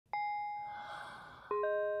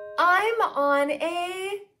I'm on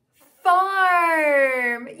a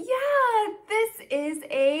farm. Yeah, this is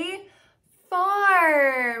a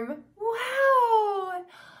farm. Wow,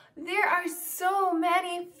 there are so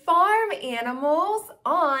many farm animals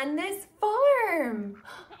on this farm.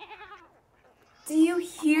 Do you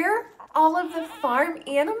hear all of the farm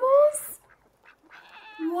animals?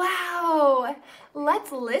 Wow,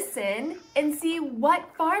 let's listen and see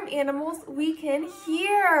what farm animals we can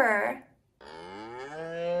hear.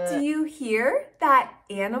 Do you hear that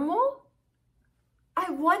animal? I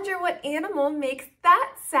wonder what animal makes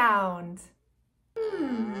that sound.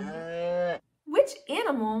 Which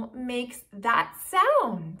animal makes that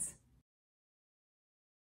sound?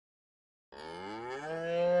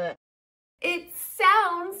 It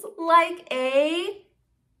sounds like a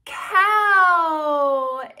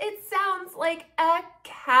cow. It sounds like a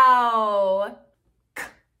cow.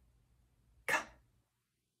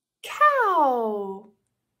 Cow.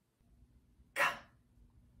 Cow.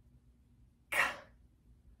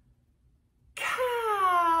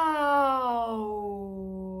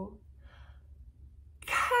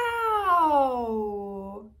 Cow.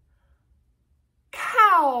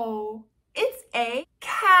 Cow. It's a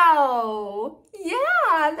cow.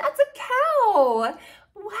 Yeah, that's a cow.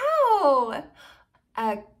 Wow.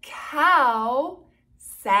 A cow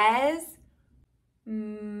says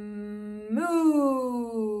moo.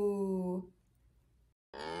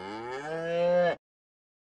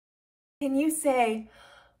 Can you say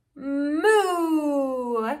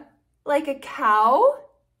moo like a cow?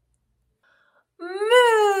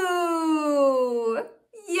 Moo!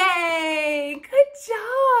 Yay! Good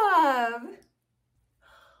job!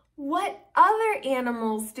 What other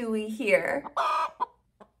animals do we hear?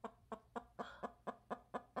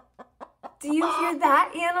 Do you hear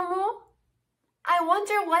that animal? I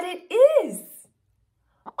wonder what it is.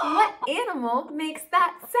 What animal makes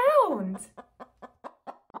that sound?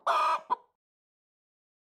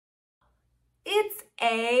 It's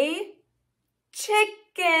a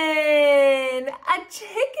chicken. A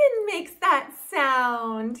chicken makes that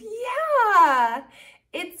sound. Yeah.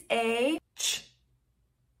 It's a chicken.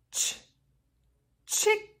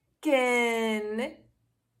 Chicken.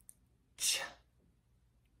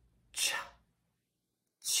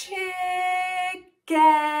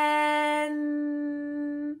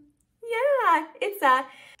 Yeah, it's a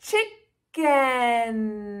chicken.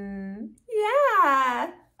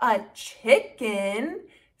 Yeah. A chicken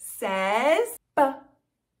says buck.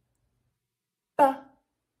 Yeah,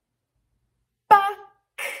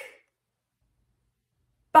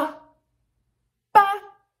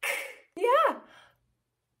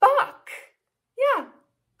 buck. Yeah,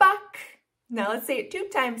 buck. Now let's say it 2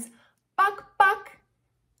 times. Buck.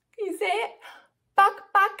 Can you say it? Buck.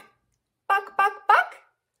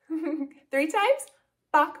 3 times.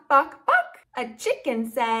 Buck. A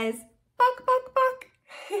chicken says buck.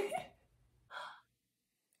 Do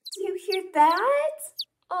you hear that?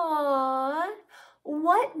 Aww.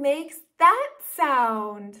 What makes that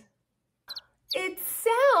sound? It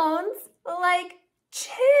sounds like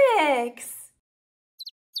chicks.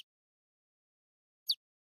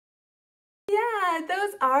 Yeah,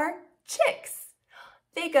 those are chicks.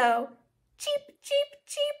 They go cheep.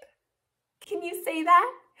 Can you say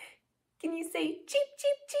that? Can you say cheep?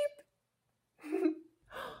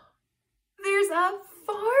 There's a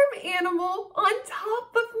farm animal on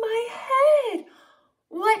top of my head.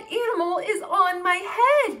 What animal is on my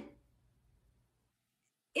head?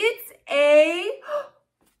 It's a,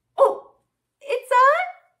 it's a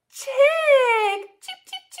chick. Cheep.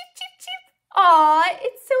 Aw,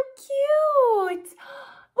 it's so cute.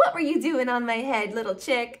 What were you doing on my head, little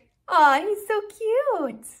chick? Aw, he's so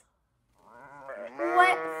cute.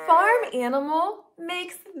 What farm animal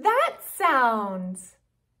makes that sound?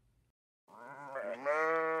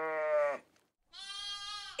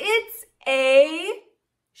 It's a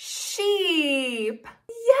sheep.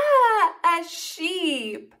 Yeah, a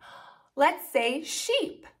sheep. Let's say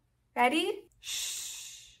sheep. Ready?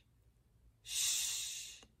 Sheep.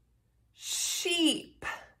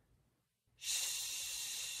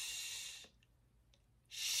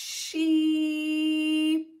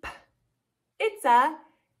 Sheep. It's a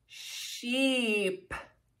sheep.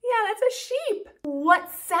 Yeah, that's a sheep.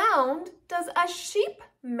 What sound does a sheep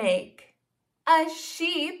make? A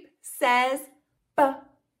sheep says ba.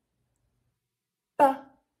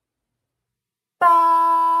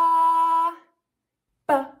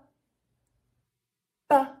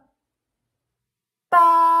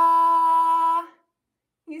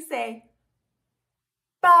 You say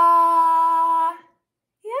ba.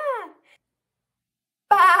 Yeah.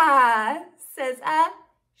 Ba says a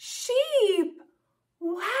sheep.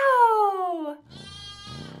 Wow!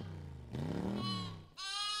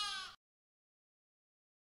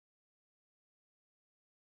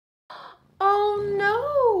 Oh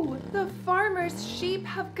no! The farmer's sheep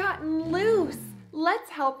have gotten loose. Let's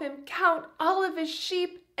help him count all of his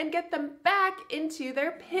sheep and get them back into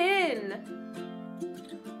their pen.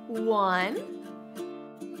 1,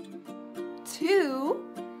 2,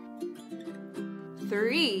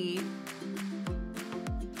 3,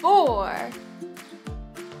 4,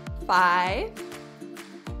 5,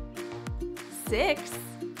 6,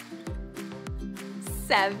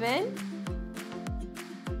 7,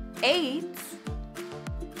 8,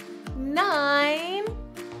 9,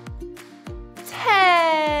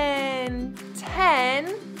 10.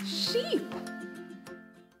 10 sheep.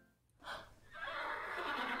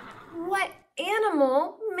 What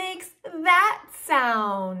animal makes that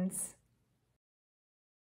sound?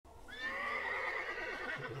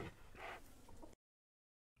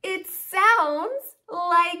 It sounds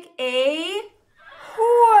like a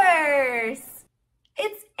horse.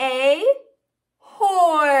 It's a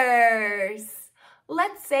horse.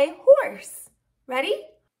 Let's say horse. Ready?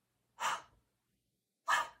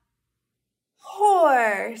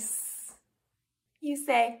 Horse. You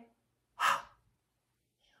say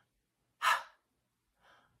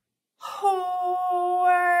horse.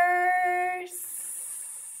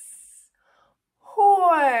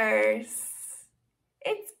 Horse.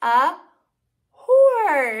 It's a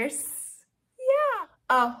horse. Yeah.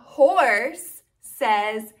 A horse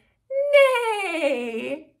says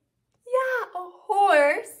neigh. Yeah, a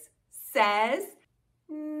horse says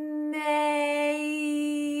neigh.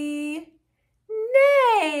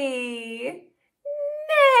 Neigh.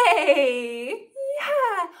 Neigh.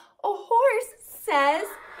 Yeah, a horse says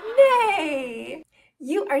neigh.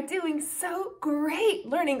 You are doing so great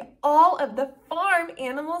learning all of the farm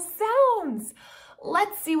animal sounds.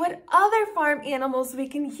 Let's see what other farm animals we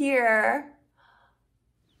can hear.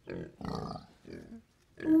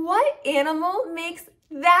 What animal makes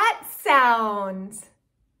that sound?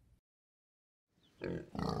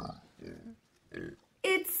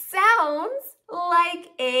 It sounds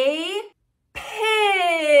like a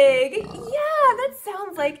pig. Yeah, that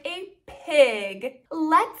sounds like a pig.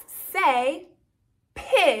 Let's say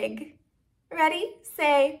pig. Ready?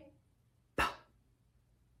 Say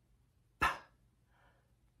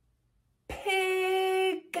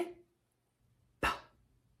pig.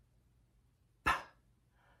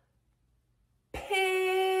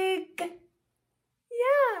 Pig.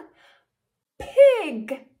 Yeah,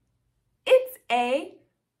 pig. It's a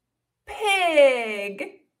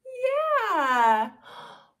pig. Yeah.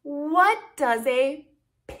 What does a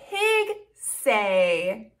pig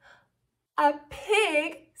say? A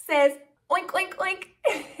pig says oink, oink, oink.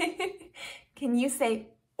 Can you say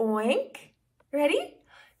oink? Ready?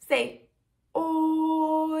 Say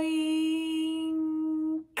oink.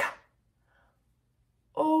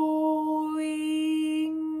 Oink.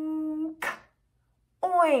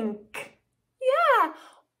 Oink. Yeah,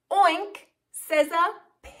 oink says a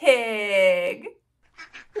pig.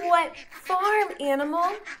 What farm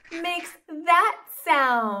animal makes that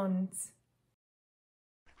sound?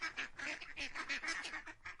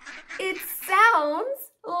 It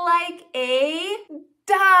sounds like a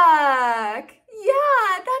duck.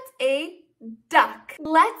 Yeah, that's a duck.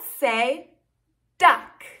 Let's say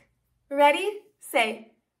duck. Ready?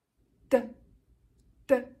 Say duck.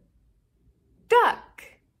 Duck. Duck.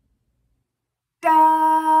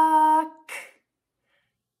 Duck.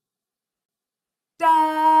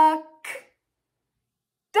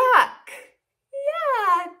 Duck.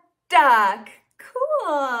 Yeah, duck.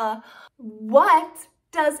 Cool. What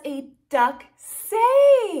does a duck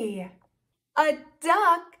say? A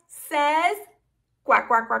duck says quack,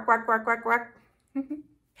 quack, quack, quack, quack, quack, quack.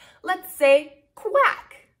 Let's say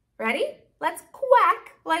quack. Ready? Let's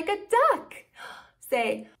quack like a duck.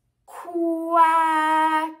 Say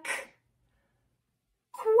quack.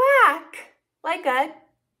 Quack like a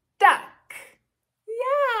duck.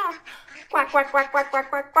 Yeah. Quack, quack, quack, quack, quack,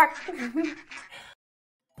 quack, quack.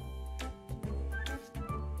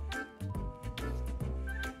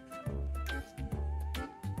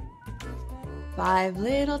 5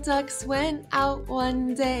 little ducks went out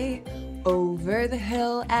one day, over the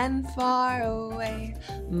hill and far away.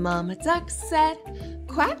 Mama duck said,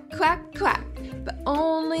 quack, quack, quack, but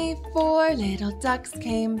only 4 little ducks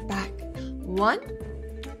came back. 1,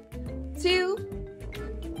 2,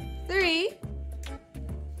 3,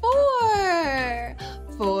 4.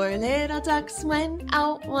 4 little ducks went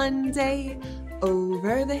out one day,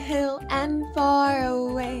 over the hill and far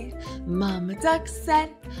away. Mama duck said,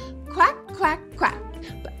 quack, quack, quack,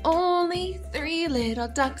 but only 3 little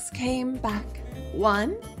ducks came back.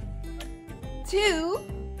 1, 2,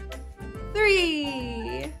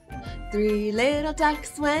 3. 3 little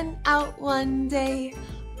ducks went out one day,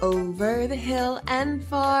 over the hill and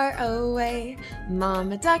far away.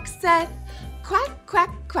 Mama duck said, quack,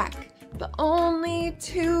 quack, quack, but only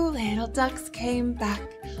 2 little ducks came back.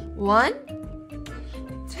 1,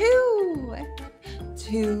 2.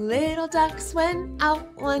 2 little ducks went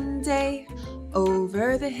out one day,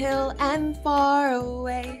 over the hill and far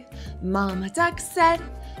away. Mama duck said,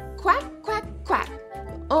 quack, quack, quack,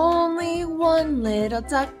 but only 1 little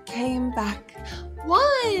duck came back.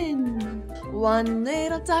 1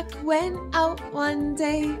 little duck went out one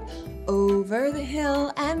day, over the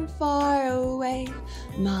hill and far away.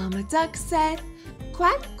 Mama duck said,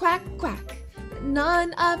 quack, quack, quack, but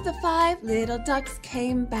none of the 5 little ducks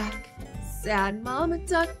came back. Sad Mama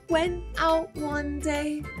duck went out one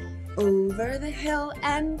day, over the hill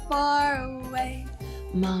and far away.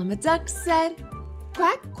 Mama duck said,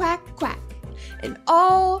 quack, quack, quack, and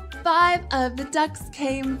all 5 of the ducks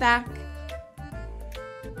came back.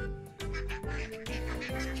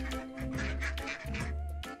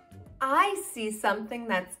 I see something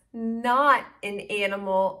that's not an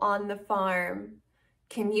animal on the farm.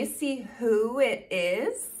 Can you see who it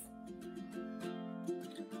is?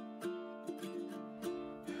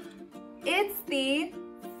 It's the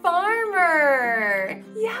farmer.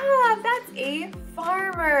 Yeah, that's a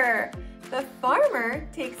farmer. The farmer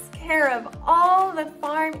takes care of all the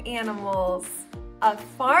farm animals. A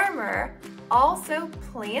farmer also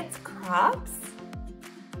plants crops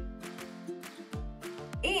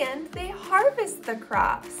and they harvest the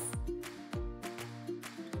crops.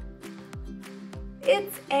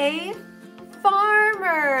 It's a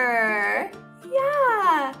farmer.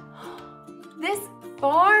 Yeah. This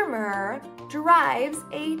farmer drives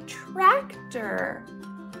a tractor.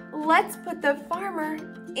 Let's put the farmer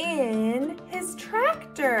in his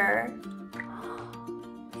tractor.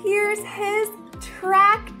 Here's his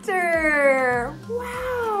tractor.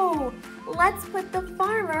 Wow. Let's put the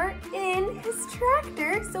farmer in his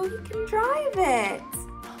tractor so he can drive it.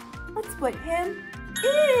 Let's put him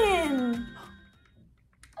in.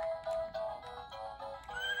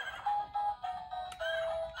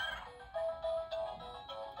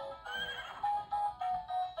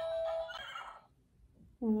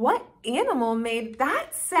 What animal made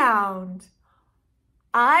that sound?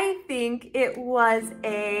 I think it was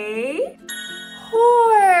a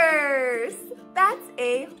horse. That's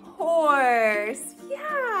a horse.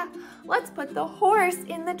 Yeah, let's put the horse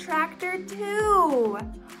in the tractor too.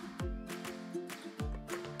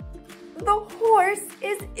 The horse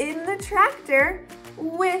is in the tractor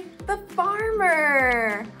with the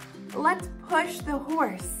farmer. Let's push the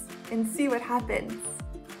horse and see what happens.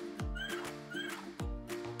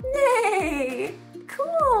 Yay!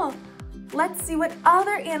 Cool! Let's see what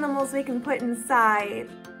other animals we can put inside.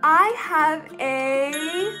 I have a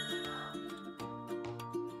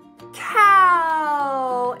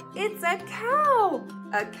cow. It's a cow.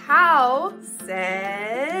 A cow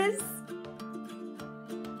says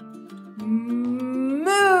moo.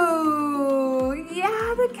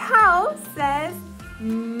 Yeah, the cow says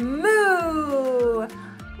moo.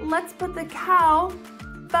 Let's put the cow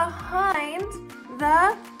behind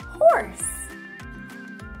the horse.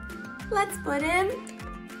 Let's put him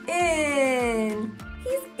in.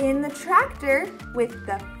 He's in the tractor with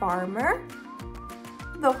the farmer,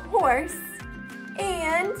 the horse,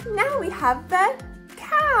 and now we have the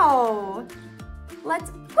cow.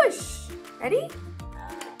 Let's push. Ready?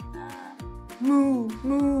 Moo,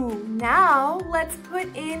 moo. Now let's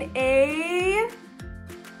put in a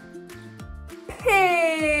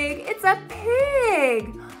pig. It's a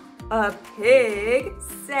pig. A pig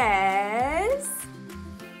says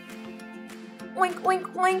oink,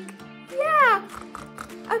 oink, oink. Yeah,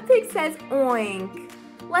 a pig says oink.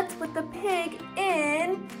 Let's put the pig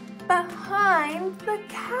in behind the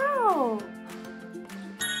cow.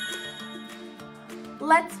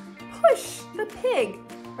 Let's push the pig.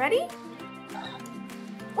 Ready?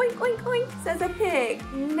 Oink, oink, oink, says a pig.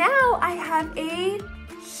 Now I have a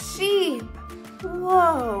sheep.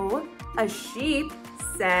 Whoa, a sheep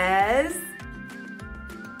says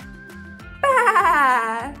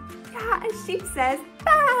ba. Yeah, a sheep says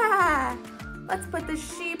ba. Let's put the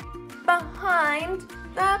sheep behind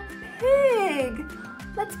the pig.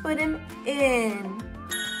 Let's put him in.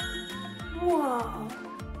 Whoa.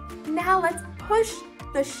 Now let's push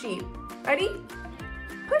the sheep. Ready?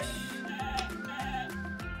 Push.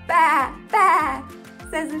 Ba, ba,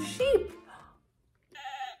 says a sheep.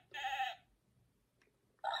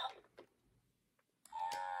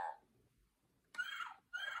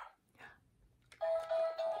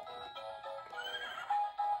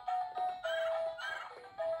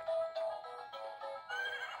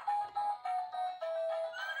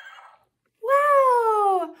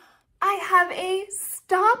 have a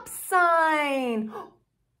stop sign.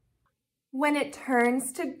 When it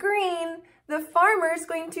turns to green, the farmer is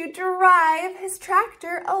going to drive his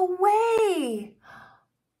tractor away.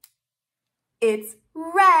 It's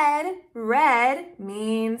red. Red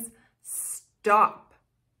means stop.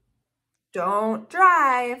 Don't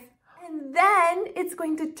drive. And then it's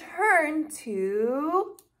going to turn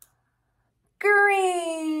to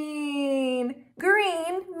green.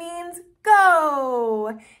 Green means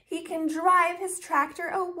go. He can drive his tractor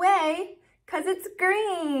away because it's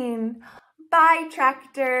green. Bye,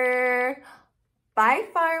 tractor. Bye,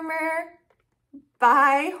 farmer.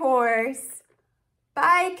 Bye, horse.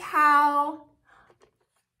 Bye, cow.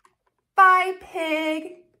 Bye,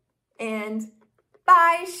 pig. And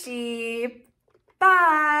bye, sheep.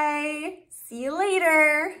 Bye. See you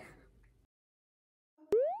later.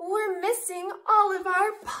 We're missing all of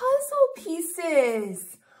our puzzle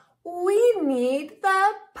pieces. We need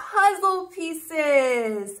the puzzle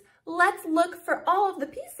pieces. Let's look for all of the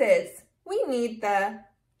pieces. We need the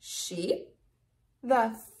sheep,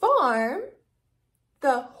 the farm,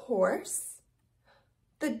 the horse,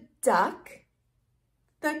 the duck,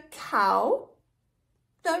 the cow,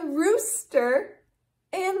 the rooster,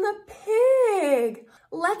 and the pig.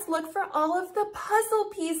 Let's look for all of the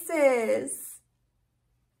puzzle pieces.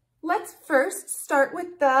 Let's first start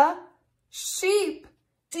with the sheep.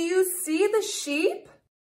 Do you see the sheep?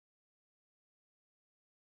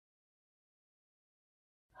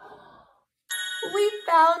 We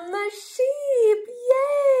found the sheep,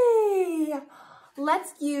 yay!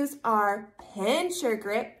 Let's use our pincher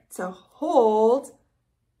grip to hold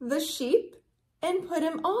the sheep and put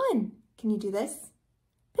him on. Can you do this?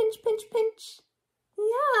 Pinch, pinch, pinch.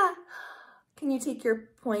 Yeah. Can you take your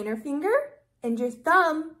pointer finger and your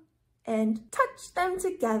thumb and touch them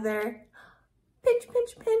together? Pinch,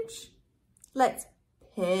 pinch, pinch. Let's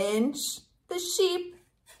pinch the sheep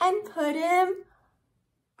and put him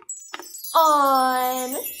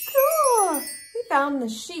on. Cool. We found the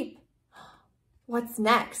sheep. What's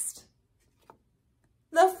next?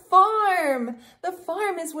 The farm. The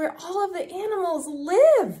farm is where all of the animals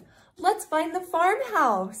live. Let's find the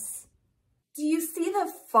farmhouse. Do you see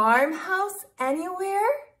the farmhouse anywhere?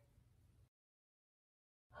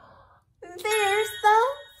 There's the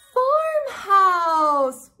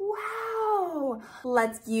farmhouse. Wow.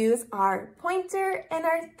 Let's use our pointer and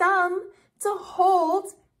our thumb to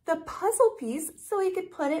hold the puzzle piece so we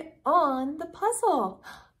could put it on the puzzle.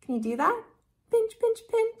 Can you do that? Pinch, pinch,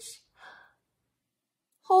 pinch.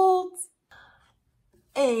 Hold.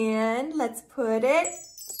 And let's put it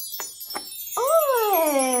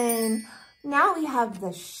on. Now we have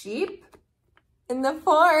the sheep in the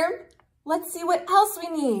farm. Let's see what else we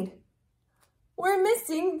need. We're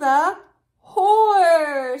missing the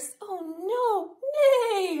horse. Oh no,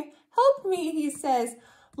 nay, help me, he says.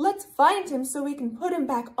 Let's find him so we can put him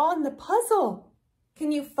back on the puzzle.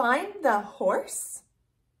 Can you find the horse?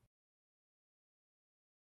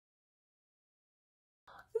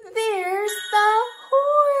 There's the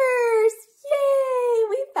horse. Yay,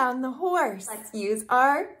 we found the horse. Let's use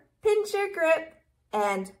our pincher grip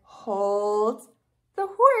and hold the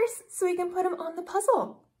horse so we can put him on the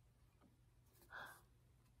puzzle.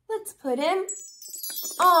 Let's put him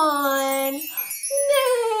on.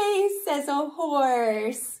 Nay, says a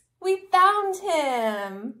horse. We found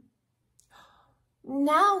him.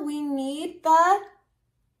 Now we need the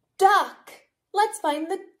duck. Let's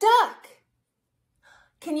find the duck.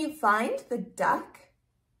 Can you find the duck?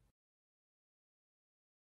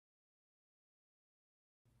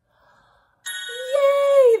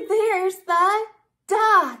 Yay, there's the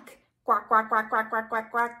duck. Quack, quack, quack, quack, quack,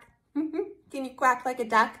 quack, quack. Can you quack like a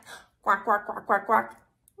duck? Quack, quack, quack, quack, quack.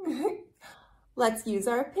 Let's use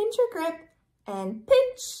our pincher grip and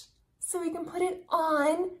pinch so we can put it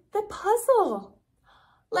on the puzzle.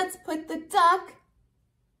 Let's put the duck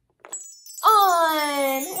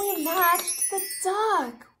on. We matched the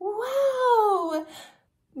duck. Wow.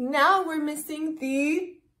 Now we're missing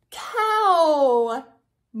the cow.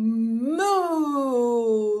 Moo.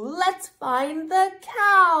 Let's find the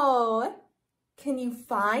cow. Can you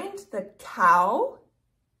find the cow?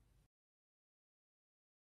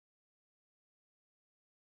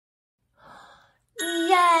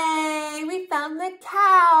 Yay, we found the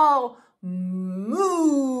cow.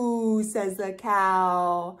 Moo, says the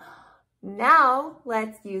cow. Now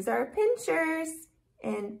let's use our pinchers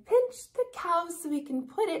and pinch the cow so we can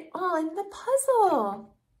put it on the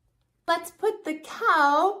puzzle. Let's put the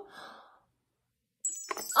cow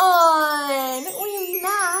on. We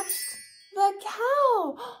matched the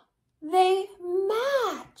cow. They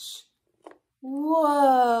match.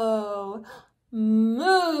 Whoa.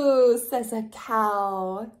 Moo, says a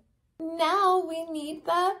cow. Now we need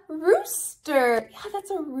the rooster. Yeah, that's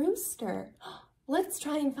a rooster. Let's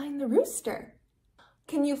try and find the rooster.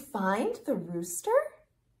 Can you find the rooster?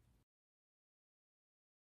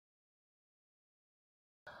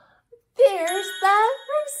 There's the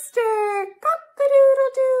rooster.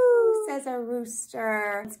 Cock-a-doodle-doo, says a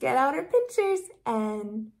rooster. Let's get out our pinchers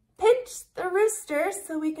and pinch the rooster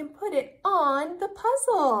so we can put it on the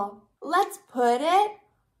puzzle. Let's put it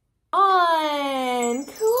on.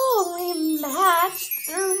 Cool, we matched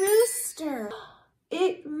the rooster.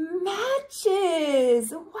 It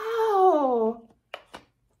matches. Wow.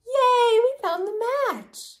 Yay, we found the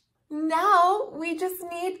match. Now we just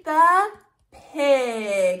need the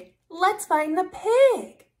pig. Let's find the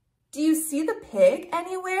pig. Do you see the pig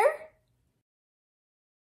anywhere?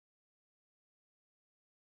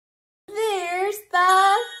 There's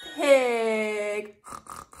the pig,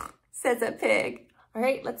 says a pig. All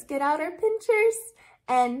right, let's get out our pinchers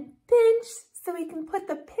and pinch so we can put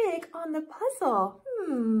the pig on the puzzle.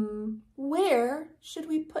 Where should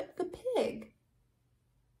we put the pig?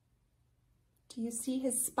 Do you see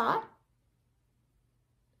his spot?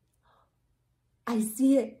 I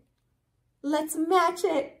see it. Let's match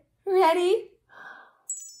it. Ready?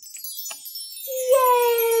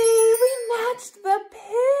 Yay! We matched the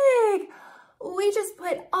pig. We just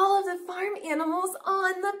put all of the farm animals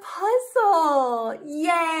on the puzzle.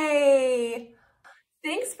 Yay!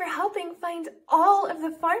 Thanks for helping find all of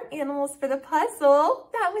the farm animals for the puzzle.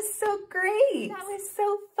 That was so great. That was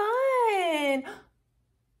so fun.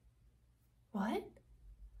 What?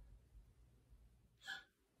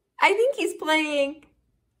 I think he's playing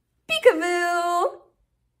peekaboo.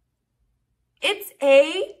 It's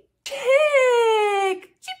a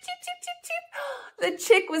chick. Cheep, cheep, cheep, cheep, cheep. The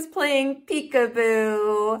chick was playing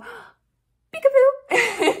peekaboo. Peekaboo.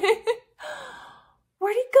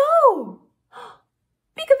 Where'd he go?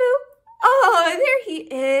 Peekaboo. Oh, there he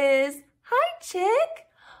is. Hi, chick.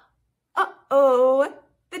 Uh-oh,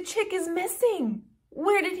 the chick is missing.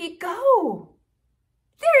 Where did he go?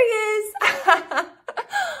 There he is.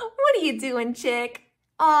 What are you doing, chick?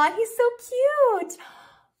 Aw, he's so cute.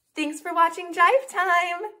 Thanks for watching Jive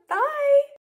Time. Bye.